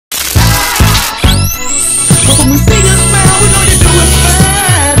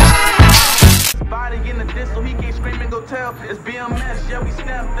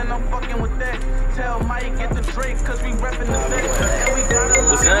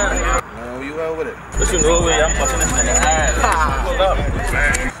roll with it. What you roll with? I'm fucking this nigga ass. Hold up.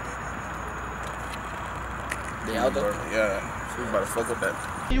 They out there? Yeah. She was about to fuck with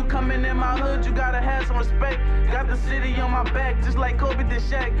that. You coming in my hood, you gotta have some respect. Got the city on my back, just like Kobe did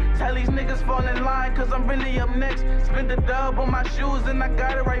Shaq. Tell these niggas fall in line, cause I'm really up next. Spent the dub on my shoes and I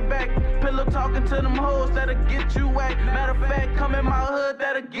got it right back. Pillow talking to them hoes that'll get you whacked. Matter of fact, come in my hood,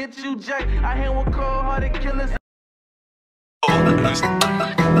 that'll get you jacked. I hang with cold-hearted killers.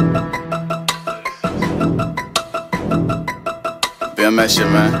 BMS shit,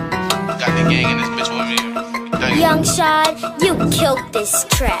 man. Got the gang in this bitch with me. Young Shad, you killed this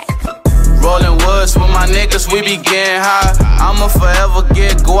track. Rolling woods with my niggas, we be getting high. I'ma forever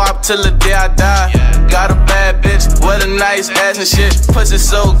get go up till the day I die. Got a bad bitch with a nice ass and shit. Pussy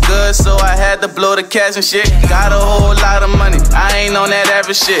so good, so I had to blow the cash and shit. Got a whole lot of money, I ain't on that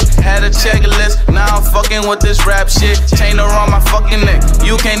average shit. Had a checklist, now I'm fucking with this rap shit. Chain around my fucking neck,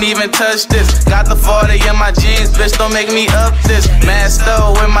 you can't even touch this. Got the 40 in my jeans, bitch, don't make me up this. Masked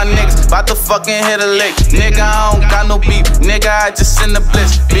up with my niggas, bout to fucking hit a lick. Nigga, I don't got no beef, nigga, I just in the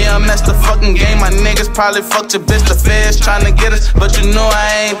bliss. BMS the fucking game, my niggas probably fucked your bitch. The feds tryna get us, but you know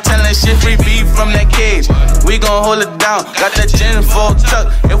I ain't telling shit. Free beef from that cage, we gon' hold it down. Got that gin full tuck,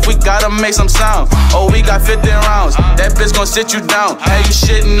 if we gotta make some sound. Oh, we got 50 rounds, that bitch gon' sit you down. Have you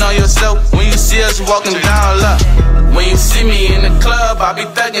shitting on yourself when you see us walking down, look. When you see me in the club, I be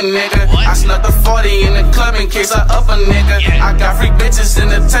thuggin', nigga. I snuck the 40 in the club in case I up a nigga. I got free bitches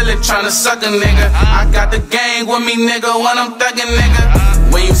in the telly tryna suck a nigga. I got the gang with me, nigga, when I'm thuggin',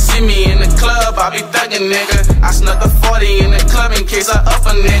 nigga. When you see me in the club, I be thuggin', nigga. I snuck the 40 in the club in case I up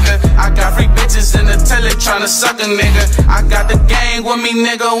a nigga. I got free bitches in the telly tryna suck a nigga. I got the gang with me,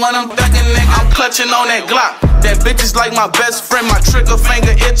 nigga, when I'm thuggin', nigga. I'm clutching on that Glock. That bitch is like my best friend, my trigger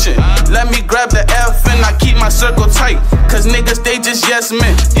finger itching. Let me grab the F and I keep my circle tight. Cause niggas, they just yes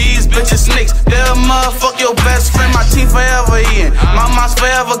men. These bitches snakes, they'll motherfuck your best friend. My team forever in, my mom's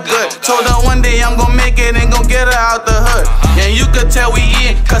forever good. Told her one day I'm gon' make it and gon' get her out the hood. And you could tell we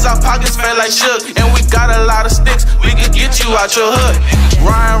in, cause our pockets feel like shook. And we got a lot of sticks, we could get you out your hood.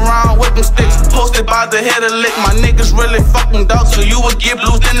 Riding around with them sticks, posted by the head of lick. My niggas really fucking dogs, so you would get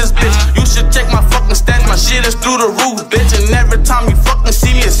blues in this bitch. You should check my fucking stats, my shit is through the roof, bitch. And every time you fucking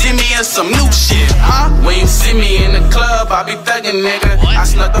see me in some new shit, huh? When you see me in the club, I be thuggin', nigga. I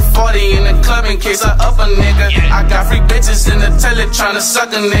snuck the 40 in the club in case I up a nigga. I got free bitches in the telly tryna suck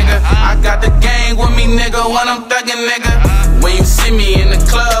a nigga. I got the gang with me, nigga, when I'm thuggin', nigga. When you see me in the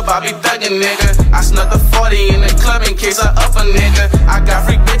club, I be thuggin', nigga. I snuck the 40 in the club in case I up a nigga. I got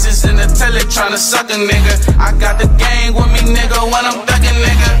free bitches in the telly tryna suck a nigga. I got the gang with me, nigga, when I'm thuggin',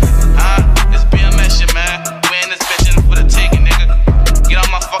 nigga.